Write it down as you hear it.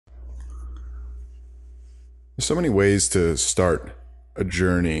There's so many ways to start a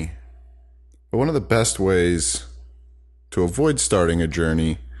journey, but one of the best ways to avoid starting a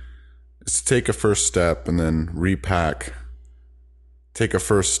journey is to take a first step and then repack. Take a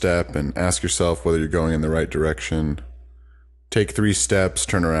first step and ask yourself whether you're going in the right direction. Take 3 steps,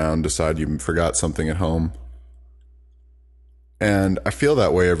 turn around, decide you forgot something at home. And I feel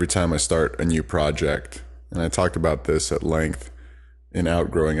that way every time I start a new project. And I talked about this at length in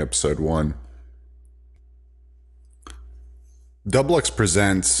Outgrowing episode 1. Double X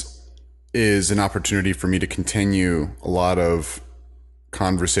Presents is an opportunity for me to continue a lot of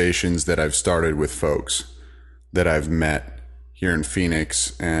conversations that I've started with folks that I've met here in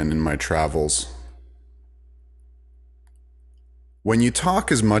Phoenix and in my travels. When you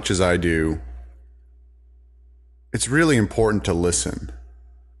talk as much as I do, it's really important to listen.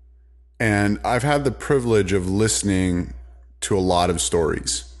 And I've had the privilege of listening to a lot of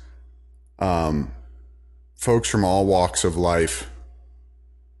stories. Folks from all walks of life,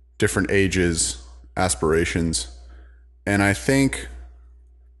 different ages, aspirations. And I think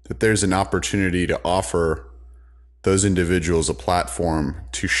that there's an opportunity to offer those individuals a platform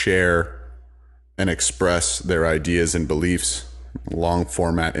to share and express their ideas and beliefs, long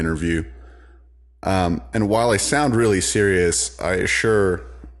format interview. And while I sound really serious, I assure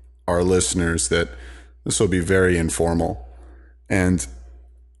our listeners that this will be very informal. And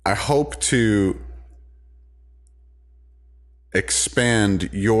I hope to expand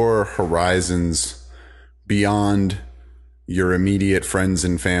your horizons beyond your immediate friends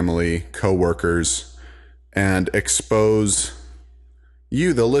and family, coworkers, and expose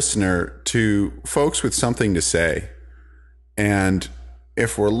you, the listener, to folks with something to say. And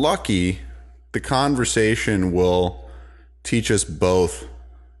if we're lucky, the conversation will teach us both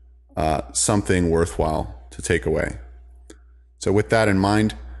something worthwhile to take away. So with that in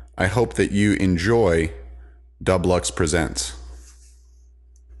mind, I hope that you enjoy Double X Presents.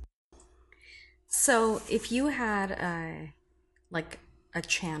 So if you had a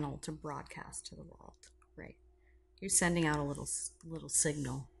channel to broadcast to the world, right? You're sending out a little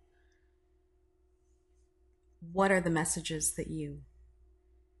signal. What are the messages that you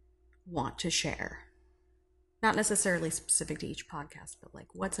want to share? Not necessarily specific to each podcast, but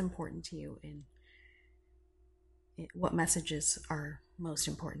like what's important to you in what messages are most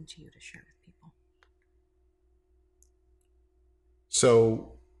important to you to share with people?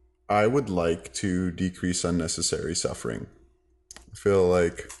 So I would like to decrease unnecessary suffering. I feel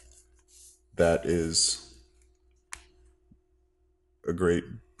like that is a great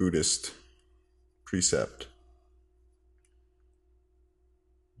Buddhist precept.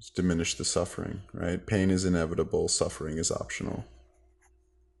 Just diminish the suffering, right? Pain is inevitable, suffering is optional.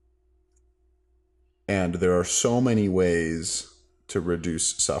 And there are so many ways to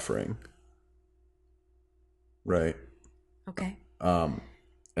reduce suffering, right? Okay.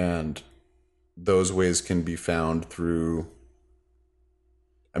 And those ways can be found through,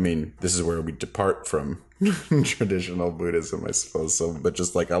 this is where we depart from traditional Buddhism, I suppose. So, but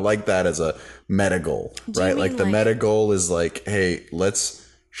just like, I like that as a meta goal, right? Like the meta goal is like, hey, let's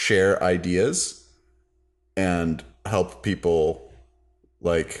share ideas and help people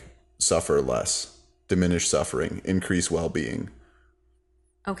like suffer less, diminish suffering, increase well-being.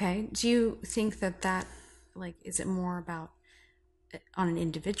 Okay. Do you think that is it more about on an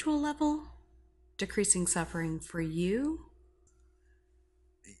individual level, decreasing suffering for you?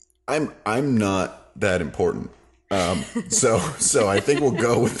 I'm not that important. So I think we'll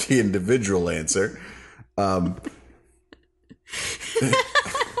go with the individual answer.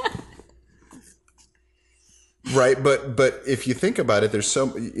 Right, but if you think about it, there's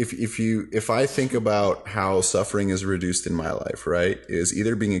if I think about how suffering is reduced in my life, right, is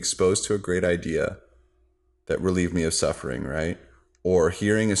either being exposed to a great idea that relieved me of suffering, right, or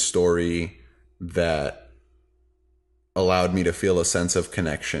hearing a story that allowed me to feel a sense of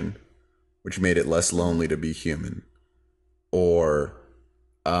connection, which made it less lonely to be human, or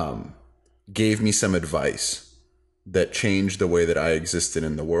gave me some advice that changed the way that I existed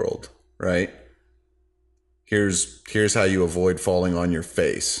in the world, right? Here's how you avoid falling on your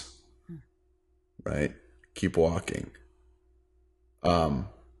face, right? Keep walking.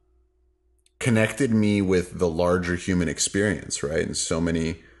 Connected me with the larger human experience, right? And so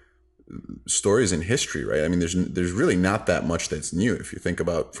many stories in history, right? There's really not that much that's new. If you think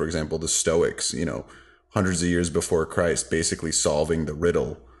about, for example, the Stoics, hundreds of years before Christ, basically solving the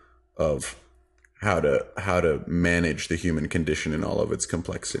riddle of how to manage the human condition in all of its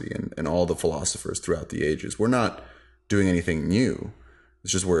complexity, and all the philosophers throughout the ages. We're not doing anything new.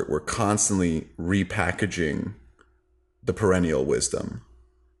 It's just we're constantly repackaging the perennial wisdom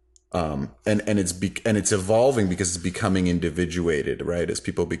And it's evolving because it's becoming individuated, right? As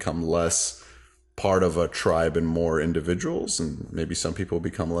people become less part of a tribe and more individuals, and maybe some people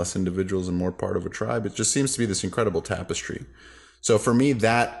become less individuals and more part of a tribe. It just seems to be this incredible tapestry. So for me,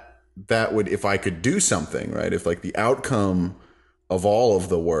 that would, if I could do something, right? If like the outcome of all of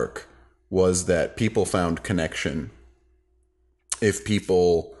the work was that people found connection, if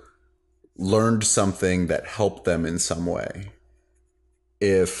people learned something that helped them in some way,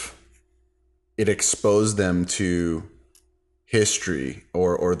 if it exposed them to history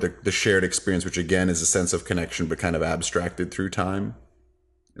or the shared experience, which again is a sense of connection, but kind of abstracted through time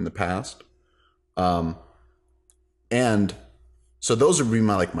in the past. And so those would be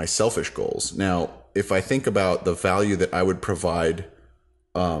my selfish goals. Now, if I think about the value that I would provide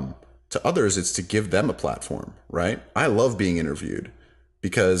to others, it's to give them a platform, right? I love being interviewed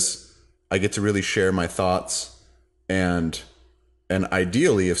because I get to really share my thoughts, and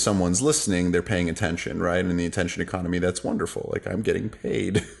ideally, if someone's listening, they're paying attention, right? And in the attention economy, that's wonderful. Like I'm getting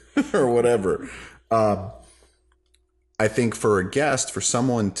paid or whatever. I think for a guest, for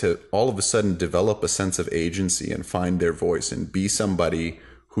someone to all of a sudden develop a sense of agency and find their voice and be somebody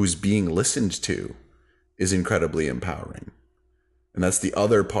who's being listened to is incredibly empowering. And that's the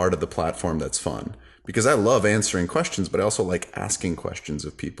other part of the platform that's fun, because I love answering questions, but I also like asking questions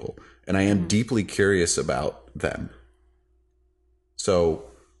of people. And I am deeply curious about them. So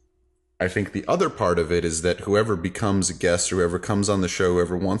I think the other part of it is that whoever becomes a guest, whoever comes on the show,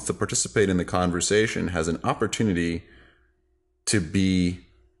 whoever wants to participate in the conversation has an opportunity to be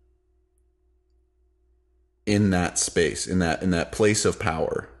in that space, in that place of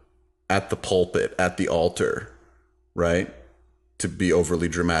power, at the pulpit, at the altar, right? To be overly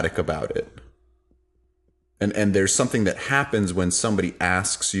dramatic about it. And there's something that happens when somebody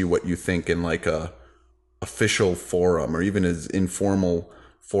asks you what you think in like a official forum or even an informal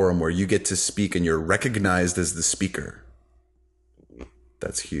forum where you get to speak and you're recognized as the speaker.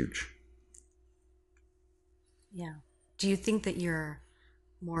 That's huge. Yeah. Do you think that you're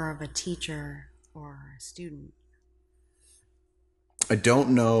more of a teacher or a student? I don't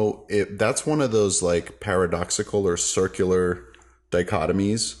know if that's one of those like paradoxical or circular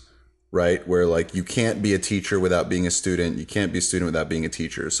dichotomies, right? Where like you can't be a teacher without being a student. You can't be a student without being a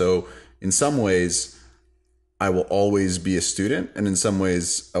teacher. So in some ways, I will always be a student, and in some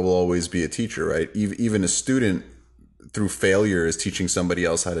ways, I will always be a teacher, right? Even a student through failure is teaching somebody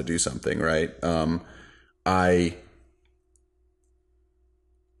else how to do something, right? I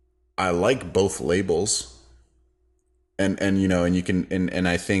like both labels, and you know, and you can, and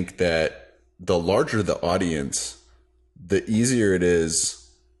I think that the larger the audience, the easier it is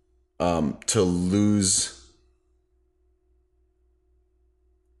to lose.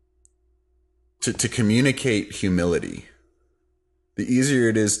 To communicate humility, the easier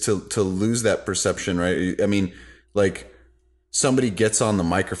it is to lose that perception, right? I mean, like somebody gets on the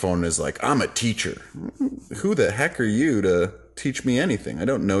microphone and is like, I'm a teacher. Who the heck are you to teach me anything? I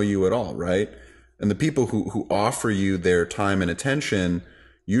don't know you at all, right? And the people who offer you their time and attention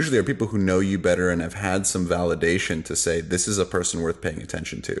usually are people who know you better and have had some validation to say, this is a person worth paying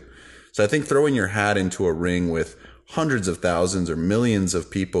attention to. So I think throwing your hat into a ring with hundreds of thousands or millions of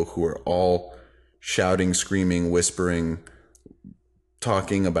people who are all shouting, screaming, whispering,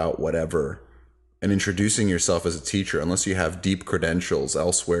 talking about whatever, and introducing yourself as a teacher, unless you have deep credentials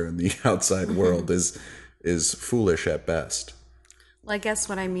elsewhere in the outside world, is foolish at best. Well, I guess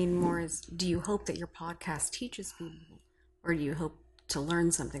what I mean more is, do you hope that your podcast teaches people, or do you hope to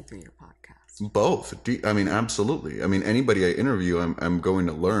learn something through your podcast? Both. I mean, absolutely. I mean, anybody I interview, I'm going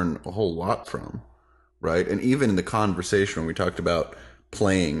to learn a whole lot from, right? And even in the conversation when we talked about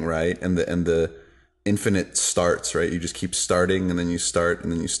playing, right, and the infinite starts, right? You just keep starting, and then you start,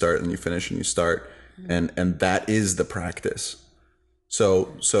 and then you start, and then you finish, and you start, and that is the practice.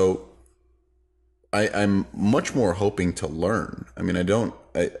 So I'm much more hoping to learn. I mean,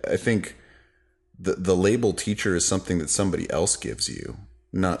 I think the label teacher is something that somebody else gives you,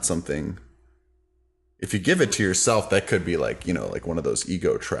 not something. If you give it to yourself, that could be like, you know, like one of those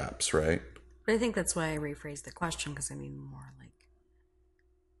ego traps, right? But I think that's why I rephrased the question, because I mean more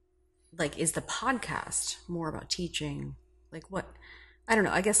like is the podcast more about teaching? Like what? I don't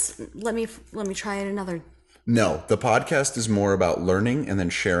know. I guess let me try it another. No, the podcast is more about learning and then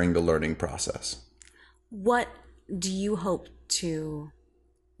sharing the learning process. What do you hope to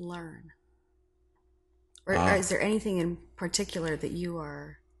learn? Or is there anything in particular that you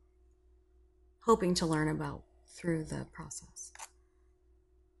are hoping to learn about through the process?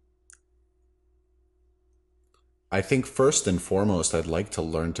 I think first and foremost, I'd like to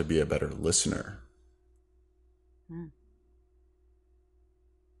learn to be a better listener. Mm. I think first and foremost, I'd like to learn to be a better listener. I think first and foremost, I'd like to learn to be a better listener. I think first and foremost, I'd like to learn to be a better listener. I think first and foremost, I'd like to learn to be a better listener.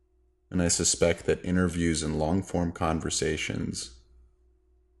 And I suspect that interviews and long form conversations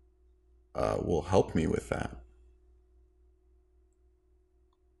will help me with that.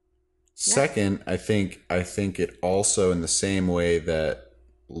 Yeah. Second, I think it also, in the same way that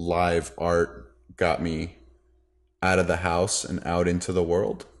live art got me out of the house and out into the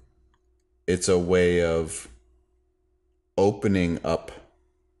world, it's a way of opening up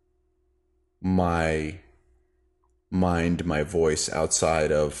my mind, my voice,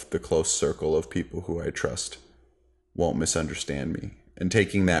 outside of the close circle of people who I trust won't misunderstand me, and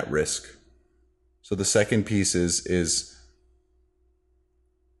taking that risk. So the second piece is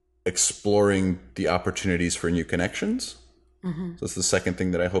exploring the opportunities for new connections. Mm-hmm. So that's the second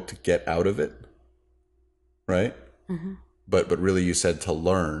thing that I hope to get out of it, right? Mm-hmm. But really, you said to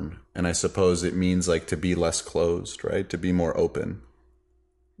learn, and I suppose it means like to be less closed, right? To be more open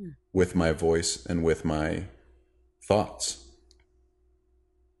with my voice and with my thoughts.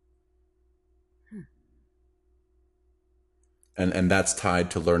 And that's tied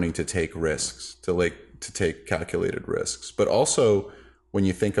to learning to take risks, to take calculated risks. But also, when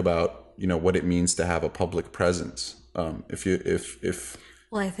you think about, what it means to have a public presence, well,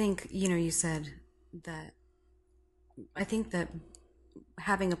 I think, you said that, I think that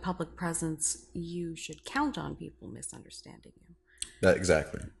having a public presence, you should count on people misunderstanding you. That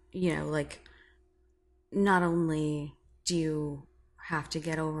exactly. Like, not only do you have to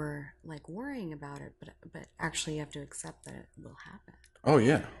get over like worrying about it, but actually you have to accept that it will happen. Oh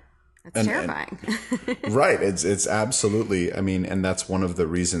yeah. That's terrifying. Right. It's absolutely, and that's one of the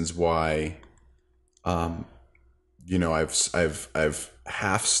reasons why, I've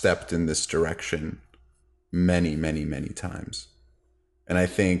half stepped in this direction many, many, many times. And I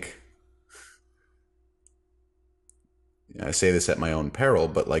think, I say this at my own peril,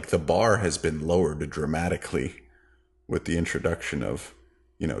 but like the bar has been lowered dramatically with the introduction of,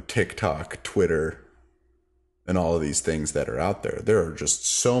 TikTok, Twitter, and all of these things that are out there. There are just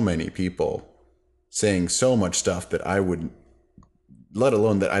so many people saying so much stuff that I would, let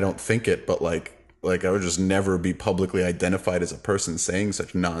alone that I don't think it, but like I would just never be publicly identified as a person saying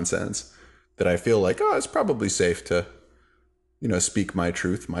such nonsense, that I feel like, it's probably safe to, speak my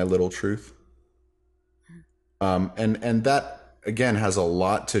truth, my little truth. And that again has a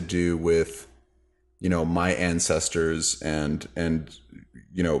lot to do with, my ancestors and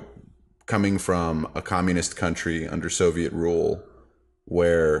coming from a communist country under Soviet rule,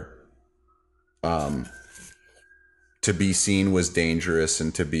 where to be seen was dangerous,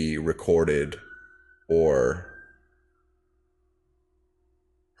 and to be recorded or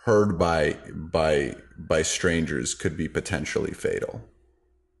heard by strangers could be potentially fatal.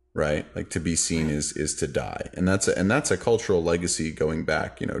 Right? Like to be seen is to die. And that's a cultural legacy going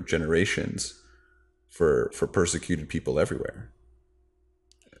back, generations for persecuted people everywhere.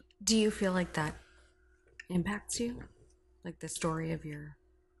 Do you feel like that impacts you? Like the story of your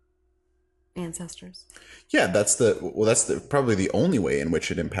ancestors? Yeah, that's probably the only way in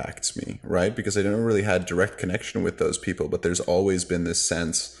which it impacts me, right? Because I never really had direct connection with those people, but there's always been this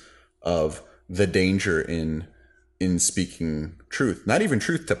sense of the danger in speaking truth, not even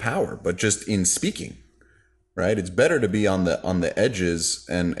truth to power, but just in speaking, right? It's better to be on the edges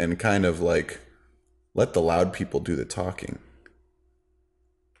and kind of like let the loud people do the talking.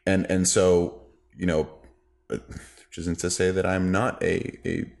 And so, which isn't to say that I'm not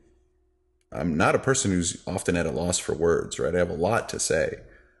I'm not a person who's often at a loss for words, right? I have a lot to say,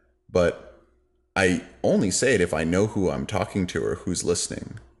 but I only say it if I know who I'm talking to or who's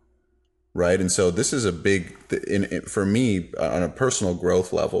listening. Right. And so this is a big, for me, on a personal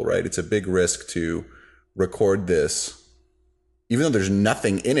growth level, right? It's a big risk to record this, even though there's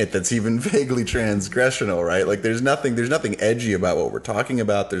nothing in it that's even vaguely transgressional, right? Like there's nothing edgy about what we're talking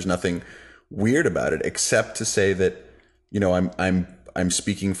about. There's nothing weird about it, except to say that, I'm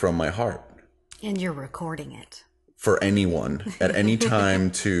speaking from my heart. And you're recording it. For anyone at any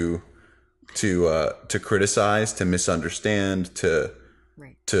time to criticize, to misunderstand,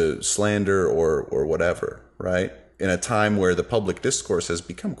 to slander or whatever, right? In a time where the public discourse has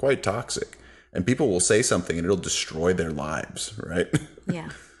become quite toxic, and people will say something and it'll destroy their lives, right? Yeah.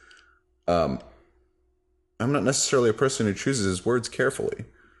 I'm not necessarily a person who chooses his words carefully.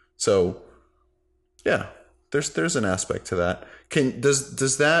 So yeah, there's an aspect to that.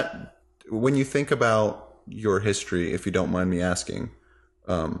 Does that, when you think about your history, if you don't mind me asking,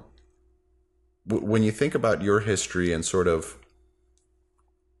 when you think about your history and sort of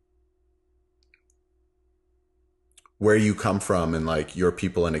where you come from and like your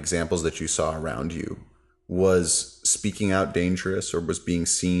people and examples that you saw around you, was speaking out dangerous, or was being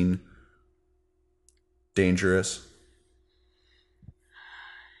seen dangerous?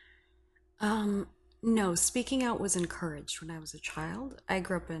 No, speaking out was encouraged when I was a child. I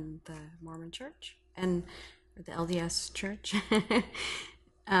grew up in the Mormon church and or the LDS church.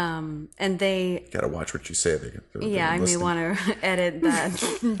 And they, Gotta watch what you say. yeah, I may want to edit that,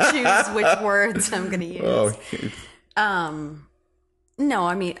 choose which words I'm going to use. Oh, No,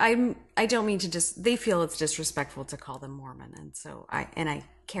 I mean, I don't mean to just, they feel it's disrespectful to call them Mormon. And so I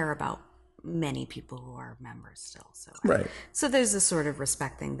care about many people who are members still. So, right. So there's this sort of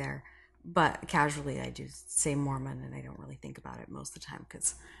respect thing there. But casually, I do say Mormon, and I don't really think about it most of the time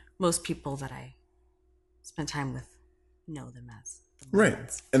because most people that I spend time with know them as the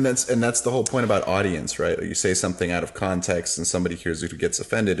Mormons. Right. And that's the whole point about audience, right? You say something out of context and somebody hears it who gets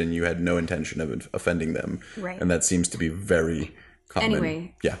offended and you had no intention of offending them. Right. And that seems to be very common.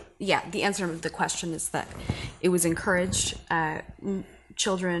 Anyway. Yeah. Yeah. The answer to the question is that it was encouraged.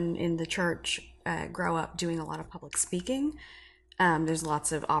 Children in the church grow up doing a lot of public speaking. There's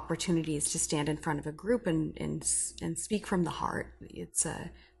lots of opportunities to stand in front of a group and speak from the heart.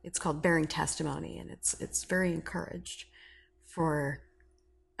 It's called bearing testimony, and it's very encouraged for,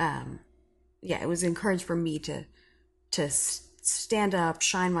 it was encouraged for me to stand up,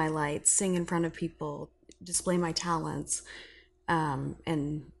 shine my light, sing in front of people, display my talents,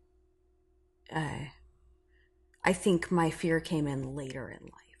 and I think my fear came in later in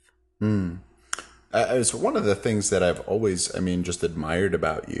life. It's one of the things that I've always, just admired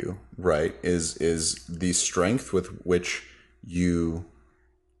about you, right? Is the strength with which you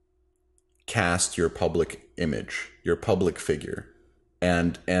cast your public image, your public figure,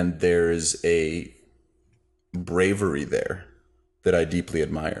 and there's a bravery there that I deeply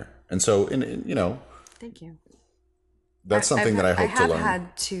admire. And so, Thank you. That's something that I hope to learn. I have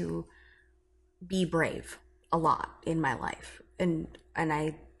had to be brave a lot in my life, and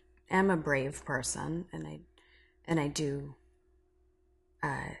I am a brave person, and I do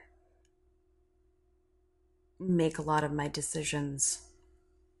make a lot of my decisions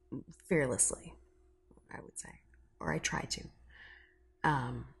fearlessly, I would say, or I try to.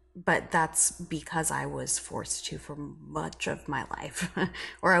 But that's because I was forced to for much of my life,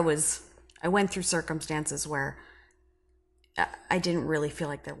 or I went through circumstances where I didn't really feel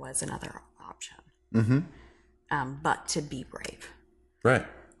like there was another option, but to be brave. Right.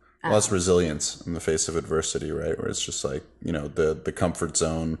 Well, that's resilience in the face of adversity, right? Where it's just like, the comfort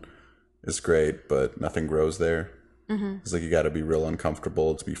zone is great, but nothing grows there. It's like you got to be real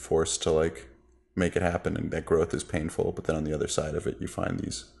uncomfortable to be forced to make it happen, and that growth is painful. But then on the other side of it, you find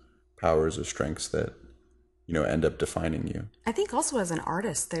these powers or strengths that end up defining you. I think also as an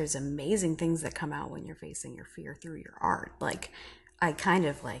artist, there's amazing things that come out when you're facing your fear through your art. I kind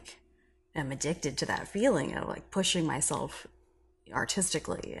of am addicted to that feeling of pushing myself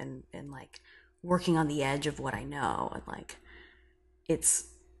artistically and working on the edge of what I know, and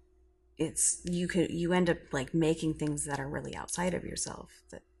you end up making things that are really outside of yourself,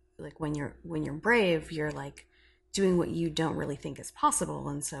 that when you're brave, you're doing what you don't really think is possible.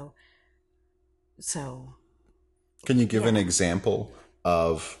 And so can you give an example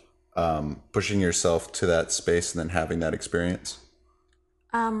of pushing yourself to that space and then having that experience?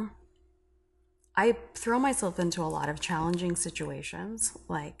 I throw myself into a lot of challenging situations,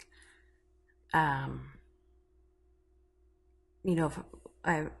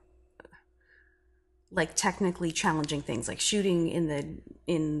 technically challenging things, like shooting in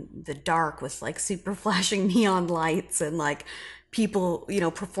the dark with super flashing neon lights, and people,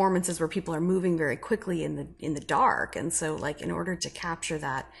 performances where people are moving very quickly in the dark. And so in order to capture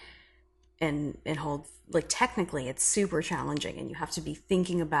that and hold, technically it's super challenging, and you have to be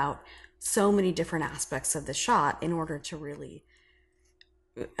thinking about so many different aspects of the shot in order to really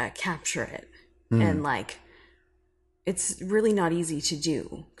capture it. And it's really not easy to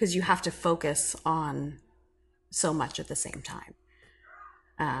do because you have to focus on so much at the same time.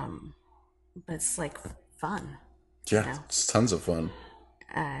 But it's fun. Yeah, it's tons of fun.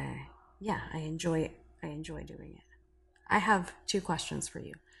 Yeah, I enjoy doing it. I have 2 questions for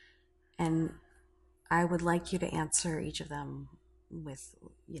you, and I would like you to answer each of them with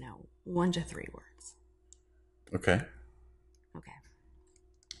 1 to 3 words. Okay.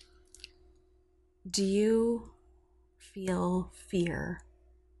 Do you feel fear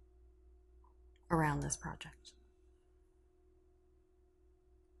around this project?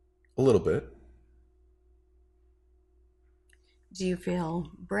 A little bit. Do you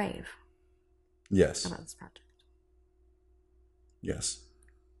feel brave? Yes. About this project? Yes.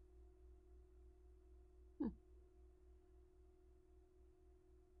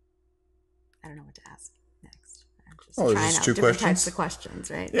 I don't know what to ask next. I'm just trying out two different questions? types of questions,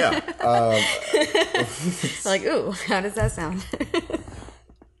 right? Yeah. Ooh, how does that sound?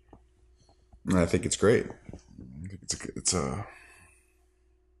 And I think it's great. I think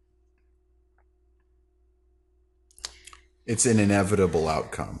it's an inevitable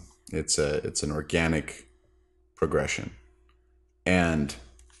outcome. It's an organic progression. And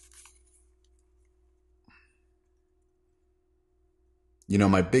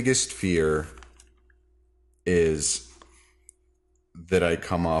my biggest fear is that I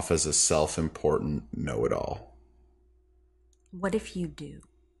come off as a self-important know-it-all. What if you do?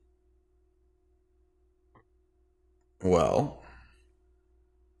 Well,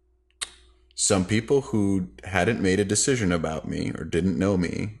 some people who hadn't made a decision about me or didn't know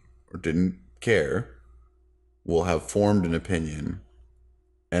me or didn't care will have formed an opinion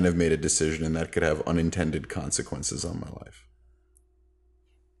and have made a decision, and that could have unintended consequences on my life.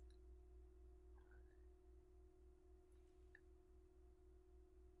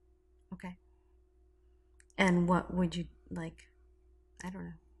 Okay. And what would you like? I don't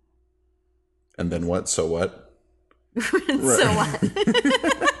know. And then what? So what? So what?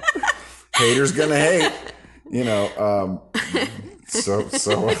 Haters gonna hate. So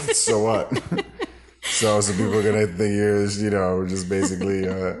what? So people are gonna think you're just basically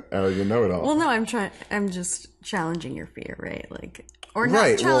arrogant know-it-all. Well, no, I'm just challenging your fear, right? Like, or not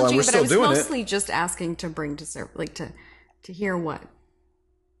right. challenging, Well, but I was mostly just asking to bring to hear what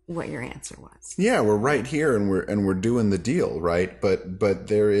your answer was. Yeah, we're right here, and we're doing the deal, right? But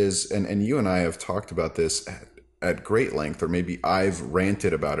there is, and you and I have talked about this at great length, or maybe I've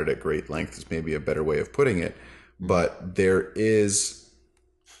ranted about it at great length, is maybe a better way of putting it. But there is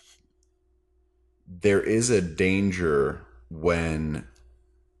a danger when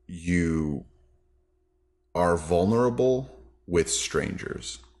you are vulnerable with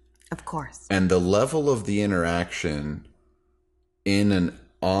strangers. Of course. And the level of the interaction in an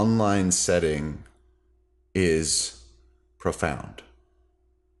online setting is profound.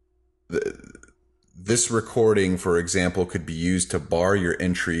 This recording, for example, could be used to bar your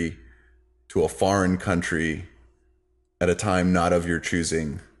entry to a foreign country at a time not of your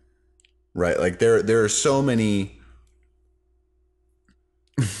choosing, right? Like there are so many.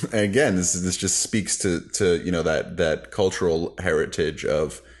 Again, this just speaks to that cultural heritage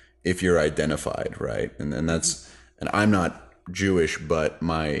of if you're identified, right? And I'm not Jewish, but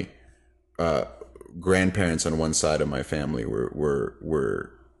my grandparents on one side of my family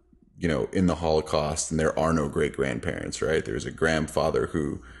were in the Holocaust, and there are no great grandparents, right? There's a grandfather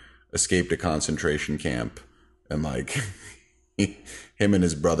who escaped a concentration camp, and him and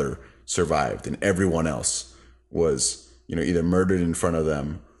his brother survived, and everyone else was either murdered in front of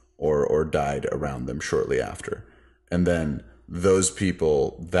them or died around them shortly after. And then those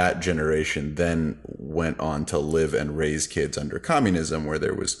people, that generation, then went on to live and raise kids under communism, where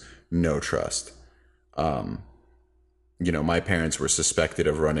there was no trust. My parents were suspected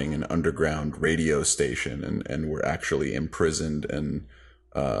of running an underground radio station and were actually imprisoned and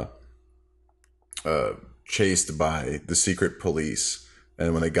chased by the secret police.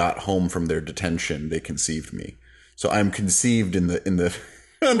 And when they got home from their detention, they conceived me. So I'm conceived in the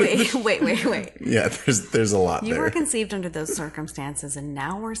Wait. Yeah, there's a lot there. You were conceived under those circumstances, and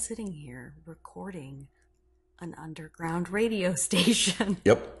now we're sitting here recording an underground radio station.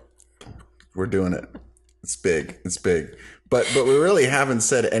 Yep. We're doing it. It's big. But we really haven't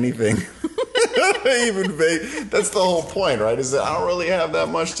said anything even vague. That's the whole point, right? Is that I don't really have that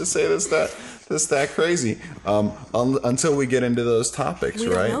much to say that's that crazy until we get into those topics, we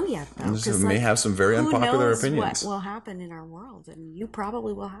right? We don't know yet, though. We may have some very unpopular opinions. Who knows what will happen in our world, and you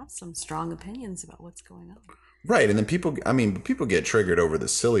probably will have some strong opinions about what's going on. Right, and then people get triggered over the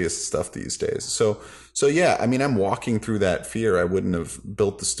silliest stuff these days. So yeah, I'm walking through that fear. I wouldn't have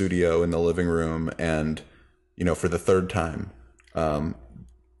built the studio in the living room, and for the third time,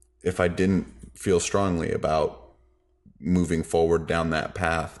 if I didn't feel strongly about moving forward down that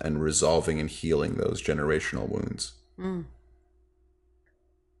path and resolving and healing those generational wounds.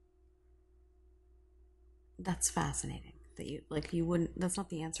 That's fascinating. That you wouldn't. That's not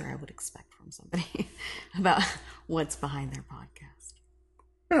the answer I would expect from somebody about what's behind their podcast.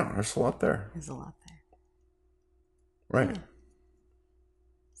 Yeah, there's a lot there. Right. Yeah.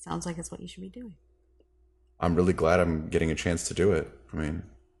 Sounds like it's what you should be doing. I'm really glad I'm getting a chance to do it.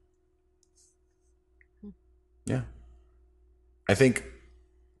 Yeah. I think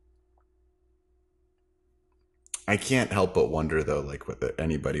I can't help but wonder, though, whether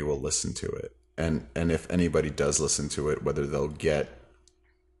anybody will listen to it. And if anybody does listen to it, whether they'll get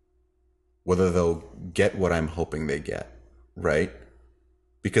what I'm hoping they get, right?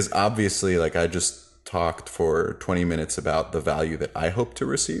 Because obviously, I just talked for 20 minutes about the value that I hope to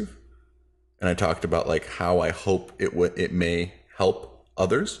receive. And I talked about how I hope it may help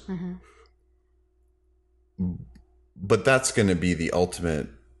others. Mm-hmm. but that's going to be the ultimate,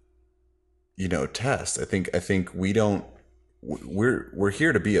 test. I think we're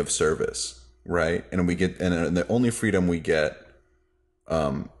here to be of service, right? And the only freedom we get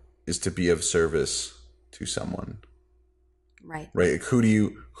is to be of service to someone. Right. Right.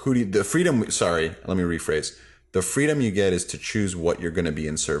 The freedom, sorry, let me rephrase. The freedom you get is to choose what you're going to be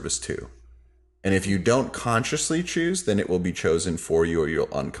in service to. And if you don't consciously choose, then it will be chosen for you, or you'll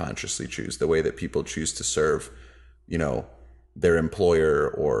unconsciously choose, the way that people choose to serve, their employer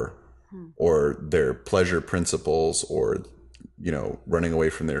or their pleasure principles, or, running away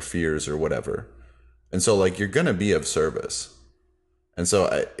from their fears or whatever. And so like, you're going to be of service. And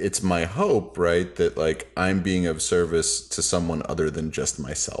so it's my hope, right, that like I'm being of service to someone other than just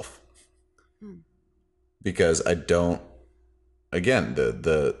myself. Because I don't, again,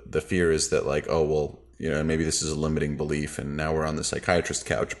 the fear is that like, oh, well, maybe this is a limiting belief and now we're on the psychiatrist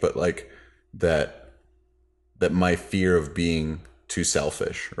couch, but like that my fear of being too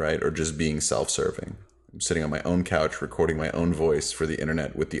selfish, right, or just being self-serving. I'm sitting on my own couch recording my own voice for the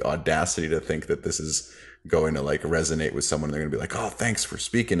internet with the audacity to think that this is going to like resonate with someone. They're going to be like, oh, thanks for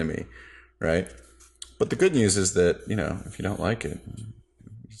speaking to me, right? But the good news is that, if you don't like it,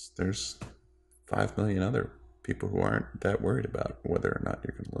 there's 5 million other people who aren't that worried about whether or not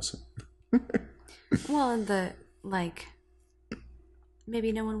you're going to listen. Well, and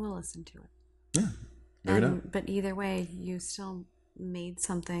maybe no one will listen to it. Yeah, maybe not. But either way, you still made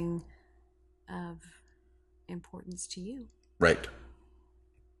something of importance to you. Right.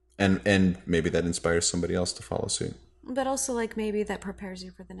 And maybe that inspires somebody else to follow suit. But also, like, maybe that prepares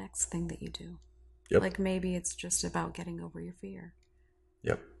you for the next thing that you do. Yep. Like, maybe it's just about getting over your fear.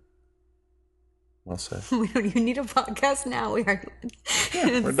 Yep. Well said. We don't even need a podcast now. We are. Yeah,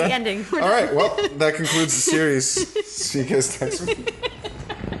 we're done. The ending. All right. Well, that concludes the series. See you guys next week.